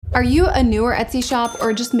Are you a newer Etsy shop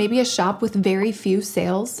or just maybe a shop with very few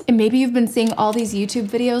sales? And maybe you've been seeing all these YouTube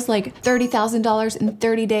videos like $30,000 in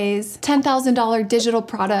 30 days, $10,000 digital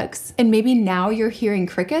products, and maybe now you're hearing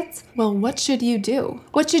crickets? Well, what should you do?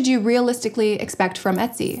 What should you realistically expect from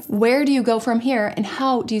Etsy? Where do you go from here and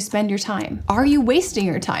how do you spend your time? Are you wasting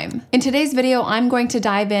your time? In today's video, I'm going to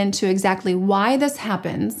dive into exactly why this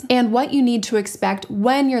happens and what you need to expect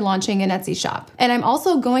when you're launching an Etsy shop. And I'm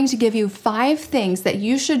also going to give you 5 things that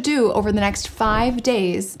you should do over the next 5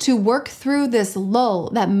 days to work through this lull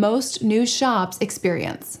that most new shops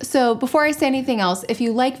experience. So before I say anything else, if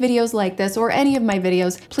you like videos like this or any of my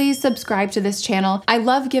videos, please subscribe to this channel. I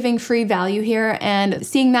love giving free value here, and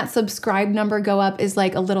seeing that subscribe number go up is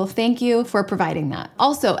like a little thank you for providing that.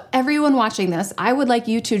 Also, everyone watching this, I would like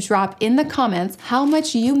you to drop in the comments how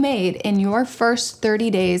much you made in your first 30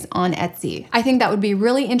 days on Etsy. I think that would be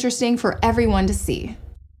really interesting for everyone to see.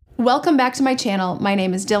 Welcome back to my channel. My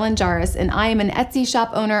name is Dylan Jarris, and I am an Etsy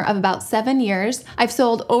shop owner of about 7 years. I've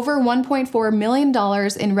sold over $1.4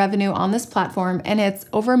 million in revenue on this platform, and it's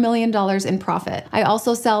over $1 million in profit. I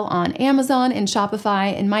also sell on Amazon and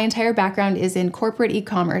Shopify, and my entire background is in corporate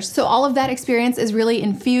e-commerce. So all of that experience is really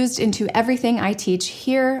infused into everything I teach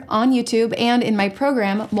here on YouTube and in my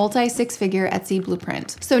program, Multi-Six-Figure Etsy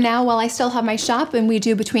Blueprint. So now, while I still have my shop and we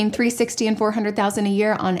do between $360,000 and $400,000 a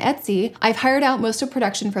year on Etsy, I've hired out most of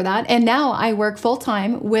production for that. And now I work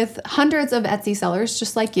full-time with hundreds of Etsy sellers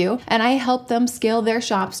just like you, and I help them scale their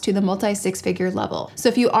shops to the multi-six-figure level. So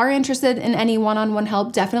if you are interested in any one-on-one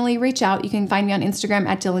help, definitely reach out. You can find me on Instagram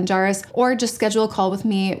at Dylan Jarris, or just schedule a call with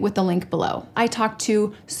me with the link below. I talk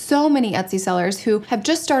to so many Etsy sellers who have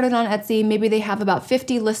just started on Etsy. Maybe they have about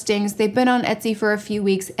 50 listings. They've been on Etsy for a few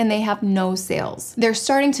weeks and they have no sales. They're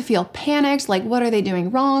starting to feel panicked, like what are they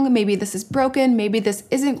doing wrong? Maybe this is broken. Maybe this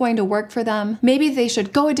isn't going to work for them. Maybe they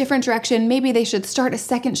should go a different direction. Maybe they should start a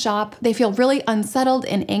second shop. They feel really unsettled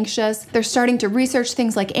and anxious. They're starting to research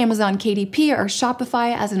things like Amazon KDP or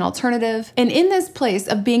Shopify as an alternative. And in this place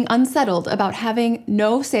of being unsettled about having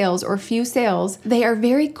no sales or few sales, they are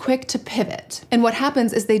very quick to pivot. And what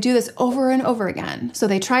happens is they do this over and over again. So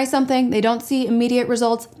they try something, they don't see immediate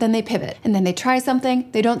results, then they pivot. And then they try something,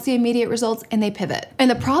 they don't see immediate results, and they pivot. And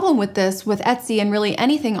the problem with this, with Etsy and really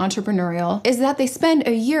anything entrepreneurial, is that they spend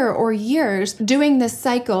a year or years doing this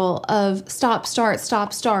cycle of stop,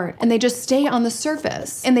 start, and they just stay on the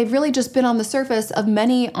surface. And they've really just been on the surface of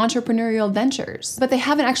many entrepreneurial ventures, but they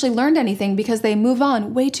haven't actually learned anything because they move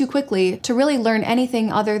on way too quickly to really learn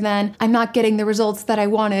anything other than I'm not getting the results that I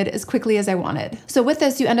wanted as quickly as I wanted. So with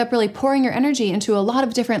this, you end up really pouring your energy into a lot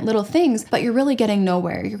of different little things, but you're really getting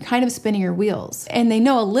nowhere. You're kind of spinning your wheels. And they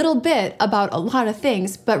know a little bit about a lot of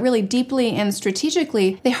things, but really deeply and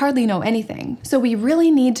strategically, they hardly know anything. So we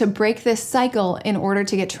really need to break this cycle in order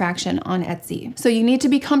to get traction on Etsy. So you need to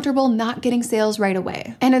be comfortable not getting sales right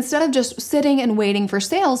away. And instead of just sitting and waiting for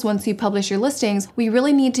sales once you publish your listings, we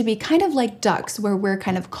really need to be kind of like ducks, where we're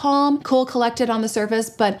kind of calm, cool, collected on the surface,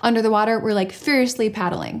 but under the water, we're like furiously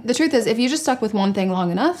paddling. The truth is, if you just stuck with one thing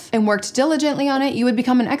long enough and worked diligently on it, you would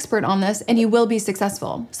become an expert on this and you will be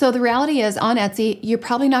successful. So the reality is, on Etsy, you're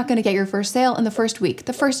probably not going to get your first sale in the first week,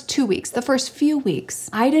 the first 2 weeks, the first few weeks.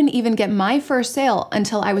 I didn't even get my first sale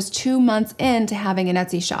until I was 2 months into having an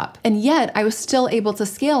Etsy shop. And yet I was still able to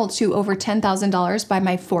scale to over $10,000 by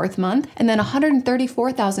my 4th month, and then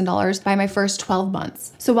 $134,000 by my first 12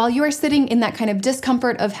 months. So while you are sitting in that kind of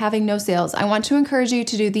discomfort of having no sales, I want to encourage you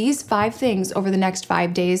to do these 5 things over the next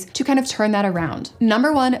 5 days to kind of turn that around.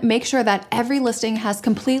 Number 1, make sure that every listing has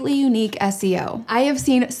completely unique SEO. I have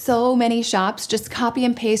seen so many shops just copy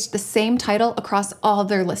and paste the same title across all of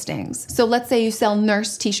their listings. So let's say you sell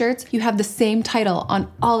nurse t-shirts, you have the same title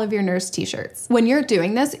on all of your nurse t-shirts. When you're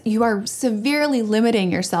doing this, you are severely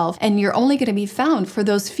limiting yourself, and you're only going to be found for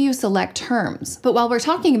those few select terms. But while we're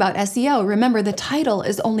talking about SEO, remember the title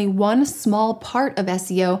is only one small part of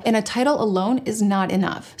SEO, and a title alone is not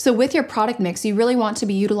enough. So with your product mix, you really want to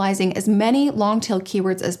be utilizing as many long-tail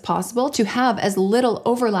keywords as possible to have as little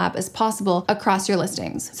overlap as possible across your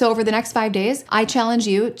listings. So over the next 5 days, I challenge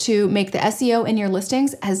you to make the SEO in your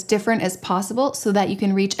listings as different as possible so that you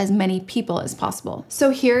can reach as many people as possible. So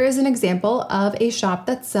here is an example of a shop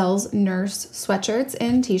that sells nurse sweatshirts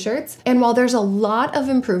and t-shirts. And while there's a lot of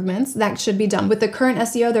improvements that should be done with the current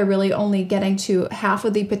SEO, they're really only getting to half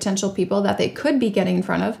of the potential people that they could be getting in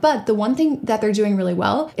front of. But the one thing that they're doing really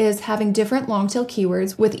well is having different long tail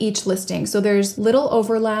keywords with each listing. So there's little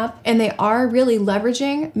overlap, and they are really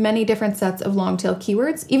leveraging many different sets of long tail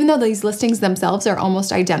keywords, even though these listings themselves are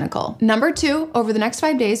almost identical. Number 2, over the next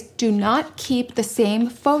 5 days, do not keep the same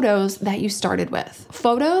photos that you started with.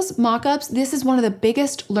 Photos, mock-ups, this is one of the the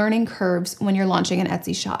biggest learning curves when you're launching an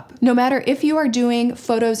Etsy shop. No matter if you are doing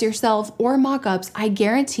photos yourself or mock-ups, I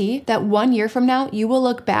guarantee that 1 year from now, you will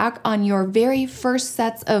look back on your very first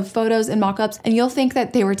sets of photos and mock-ups and you'll think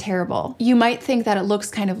that they were terrible. You might think that it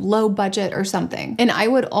looks kind of low budget or something, and I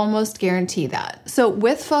would almost guarantee that. So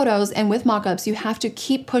with photos and with mock-ups, you have to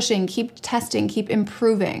keep pushing, keep testing, keep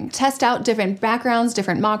improving. Test out different backgrounds,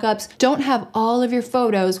 different mock-ups. Don't have all of your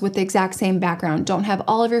photos with the exact same background. Don't have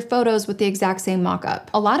all of your photos with the exact same mock-up.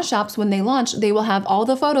 A lot of shops, when they launch, they will have all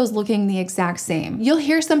the photos looking the exact same. You'll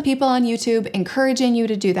hear some people on YouTube encouraging you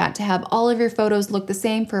to do that, to have all of your photos look the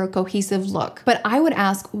same for a cohesive look. But I would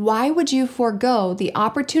ask, why would you forego the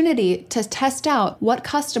opportunity to test out what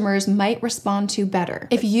customers might respond to better?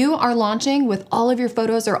 If you are launching with all of your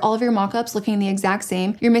photos or all of your mock-ups looking the exact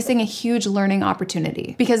same, you're missing a huge learning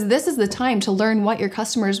opportunity, because this is the time to learn what your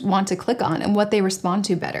customers want to click on and what they respond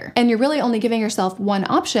to better. And you're really only giving yourself one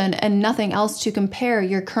option and nothing else to compare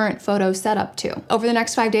your current photo setup to. Over the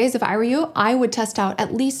next 5 days, if I were you, I would test out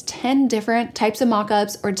at least 10 different types of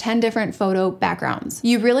mock-ups or 10 different photo backgrounds.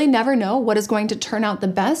 You really never know what is going to turn out the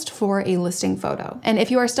best for a listing photo. And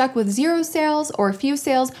if you are stuck with 0 sales or few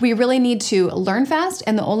sales, we really need to learn fast,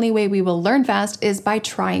 and the only way we will learn fast is by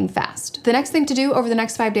trying fast. The next thing to do over the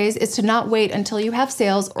next 5 days is to not wait until you have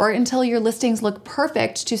sales or until your listings look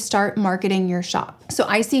perfect to start marketing your shop. So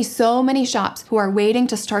I see so many shops who are waiting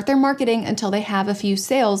to start their marketing until they have a few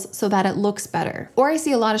sales so that it looks better. Or I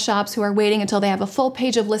see a lot of shops who are waiting until they have a full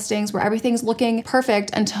page of listings where everything's looking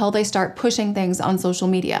perfect until they start pushing things on social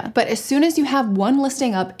media. But as soon as you have one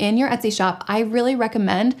listing up in your Etsy shop, I really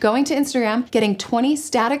recommend going to Instagram, getting 20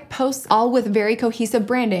 static posts, all with very cohesive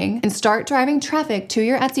branding, and start driving traffic to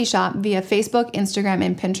your Etsy shop via Facebook, Instagram,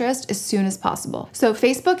 and Pinterest as soon as possible. So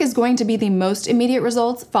Facebook is going to be the most immediate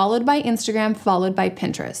results, followed by Instagram, followed by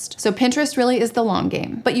Pinterest. So Pinterest really is the long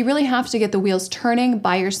game, but you really have to get the wheels turning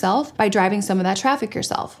by yourself by driving some of that traffic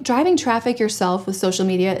yourself. Driving traffic yourself with social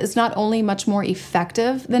media is not only much more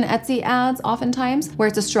effective than Etsy ads oftentimes, where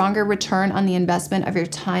it's a stronger return on the investment of your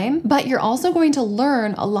time, but you're also going to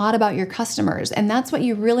learn a lot about your customers, and that's what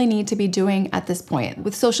you really need to be doing at this point.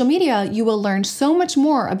 With social media, you will learn so much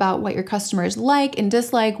more about what your customers like and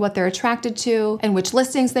dislike, what they're attracted to, and which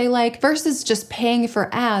listings they like, versus just paying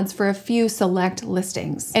for ads for a few select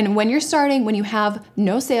listings. And when you're starting, when you have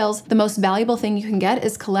no sales, the most valuable thing you can get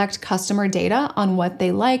is collect customer data on what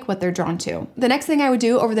they like, what they're drawn to. The next thing I would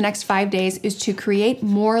do over the next 5 days is to create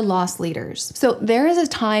more loss leaders. So there is a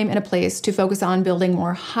time and a place to focus on building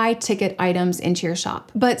more high ticket items into your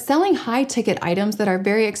shop. But selling high ticket items that are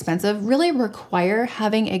very expensive really require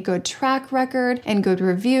having a good track record and good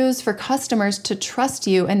reviews for customers to trust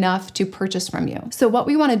you enough to purchase from you. So what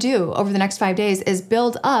we want to do over the next 5 days is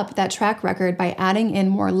build up that track record by adding in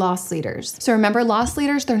more loss leaders. So remember, loss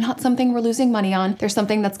leaders, they're not something we're losing money on. They're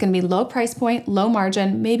something that's going to be low price point, low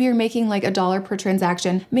margin. Maybe you're making like $1 per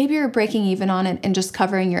transaction. Maybe you're breaking even on it and just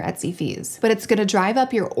covering your Etsy fees. But it's going to drive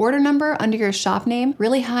up your order number under your shop name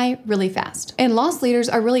really high, really fast. And loss leaders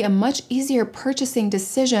are really a much easier purchasing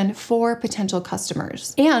decision for potential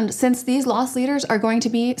customers. And since these loss leaders are going to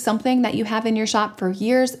be something that you have in your shop for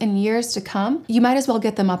years and years to come, you might as well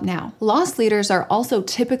get them up now. Loss leaders are also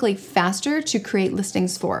typically faster to create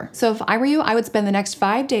listings for. So if I were you, I would spend the next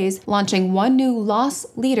 5 days launching one new loss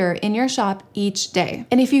leader in your shop each day.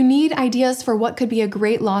 And if you need ideas for what could be a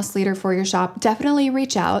great loss leader for your shop, definitely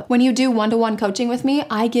reach out. When you do one-to-one coaching with me,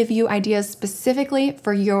 I give you ideas specifically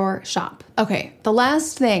for your shop. Okay, the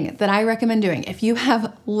last thing that I recommend doing if you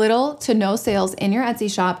have little to no sales in your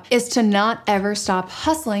Etsy shop is to not ever stop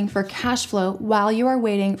hustling for cash flow while you are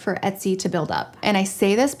waiting for Etsy to build up. And I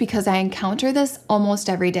say this because I encounter this almost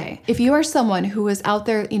every day. If you are someone who is out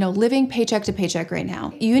there, living paycheck to paycheck right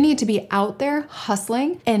now, you need to be out there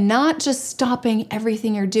hustling and not just stopping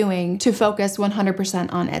everything you're doing to focus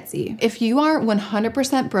 100% on Etsy. If you are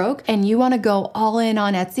 100% broke and you want to go all in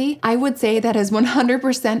on Etsy, I would say that is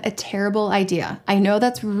 100% a terrible idea. I know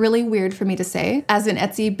that's really weird for me to say. As an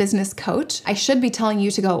Etsy business coach, I should be telling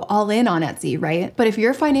you to go all in on Etsy, right? But if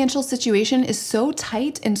your financial situation is so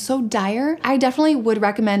tight and so dire, I definitely would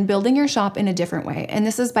recommend building your shop in a different way. And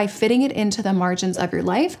this is by fitting it into the margins of your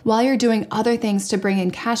life while you're doing other things to bring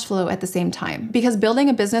in cash flow at the same time. Because building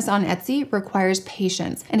a business on Etsy requires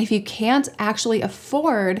patience. And if you can't actually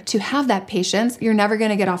afford to have that patience, you're never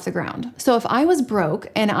going to get off the ground. So if I was broke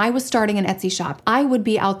and I was starting an Etsy shop, I would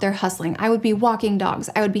be out there hustling. selling. I would be walking dogs.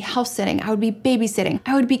 I would be house sitting. I would be babysitting.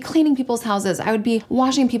 I would be cleaning people's houses. I would be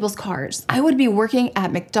washing people's cars. I would be working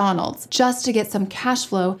at McDonald's just to get some cash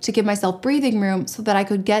flow to give myself breathing room so that I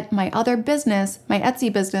could get my other business, my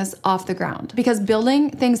Etsy business, off the ground. Because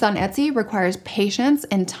building things on Etsy requires patience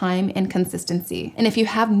and time and consistency. And if you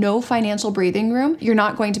have no financial breathing room, you're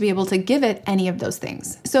not going to be able to give it any of those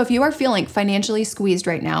things. So if you are feeling financially squeezed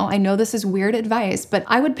right now, I know this is weird advice, but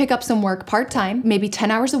I would pick up some work part-time, maybe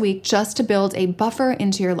 10 hours a week, just to build a buffer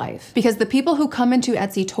into your life. Because the people who come into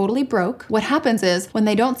Etsy totally broke, what happens is when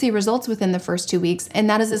they don't see results within the first 2 weeks, and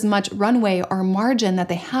that is as much runway or margin that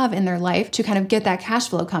they have in their life to kind of get that cash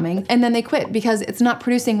flow coming, and then they quit because it's not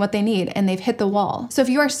producing what they need and they've hit the wall. So if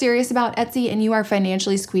you are serious about Etsy and you are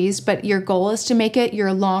financially squeezed, but your goal is to make it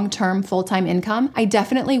your long-term full-time income, I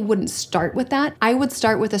definitely wouldn't start with that. I would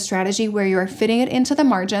start with a strategy where you're fitting it into the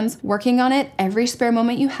margins, working on it every spare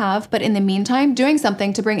moment you have, but in the meantime, doing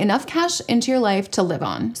something to bring enough cash into your life to live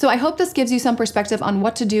on. So I hope this gives you some perspective on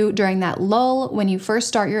what to do during that lull when you first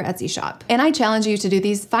start your Etsy shop. And I challenge you to do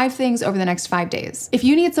these 5 things over the next 5 days. If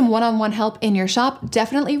you need some one-on-one help in your shop,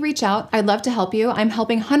 definitely reach out. I'd love to help you. I'm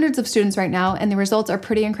helping hundreds of students right now, and the results are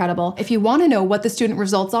pretty incredible. If you want to know what the student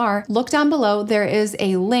results are, look down below. There is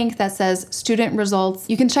a link that says student results.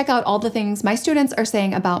 You can check out all the things my students are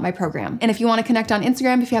saying about my program. And if you want to connect on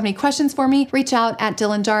Instagram, if you have any questions for me, reach out at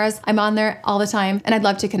Dylan Jaras. I'm on there all the time, and I'd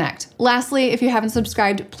love to connect. Lastly, if you haven't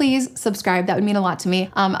subscribed, please subscribe. That would mean a lot to me.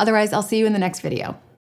 Otherwise, I'll see you in the next video.